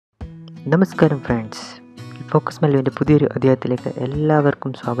നമസ്കാരം friends, focus മെല്ലുവിൻ്റെ പുതിയൊരു അധ്യായത്തിലേക്ക്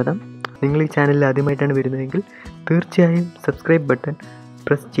എല്ലാവർക്കും സ്വാഗതം. നിങ്ങൾ ഈ ചാനലിൽ ആദ്യമായിട്ടാണ് വരുന്നതെങ്കിൽ തീർച്ചയായും സബ്സ്ക്രൈബ് ബട്ടൺ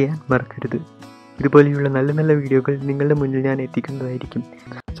പ്രസ് ചെയ്യാൻ മറക്കരുത്. ഇതുപോലെയുള്ള നല്ല നല്ല വീഡിയോകൾ നിങ്ങളുടെ മുന്നിൽ ഞാൻ എത്തിക്കുന്നതായിരിക്കും.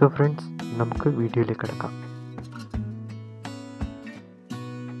 സോ ഫ്രണ്ട്സ്, നമുക്ക് വീഡിയോയിലേക്ക് കടക്കാം.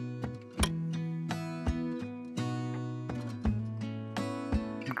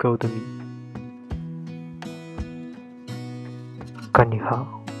 Gautami, Kaniha,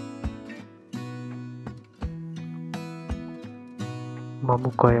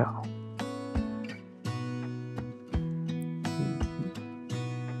 മമുക്കോയ,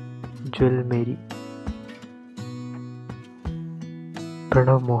 jewel Mary,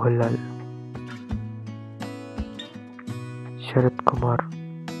 Pranav Mohanlal, Sarath Kumar,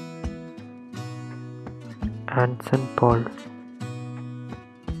 Anson Paul,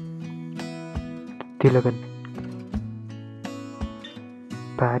 Thilakan,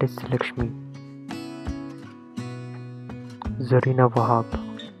 Paris Lakshmi, Zarina Wahab,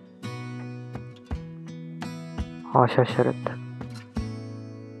 Asha Sarath,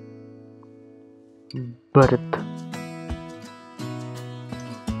 Bharat,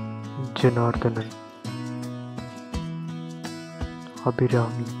 Janardhanan,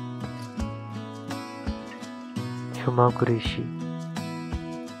 Abhirami, ഷുമാ Qureshi,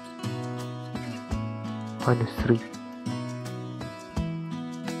 Anusree,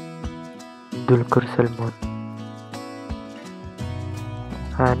 Dulquer Salman,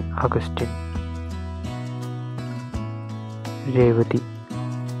 an Augustine, Revathi,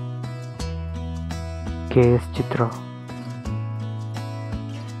 KS ചിത്ര,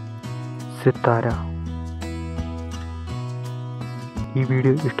 സിത്താര. ഈ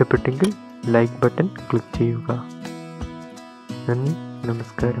വീഡിയോ ഇഷ്ടപ്പെട്ടെങ്കിൽ ലൈക്ക് ബട്ടൺ ക്ലിക്ക് ചെയ്യുക. നന്ദി,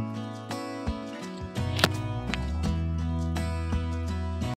 നമസ്കാരം.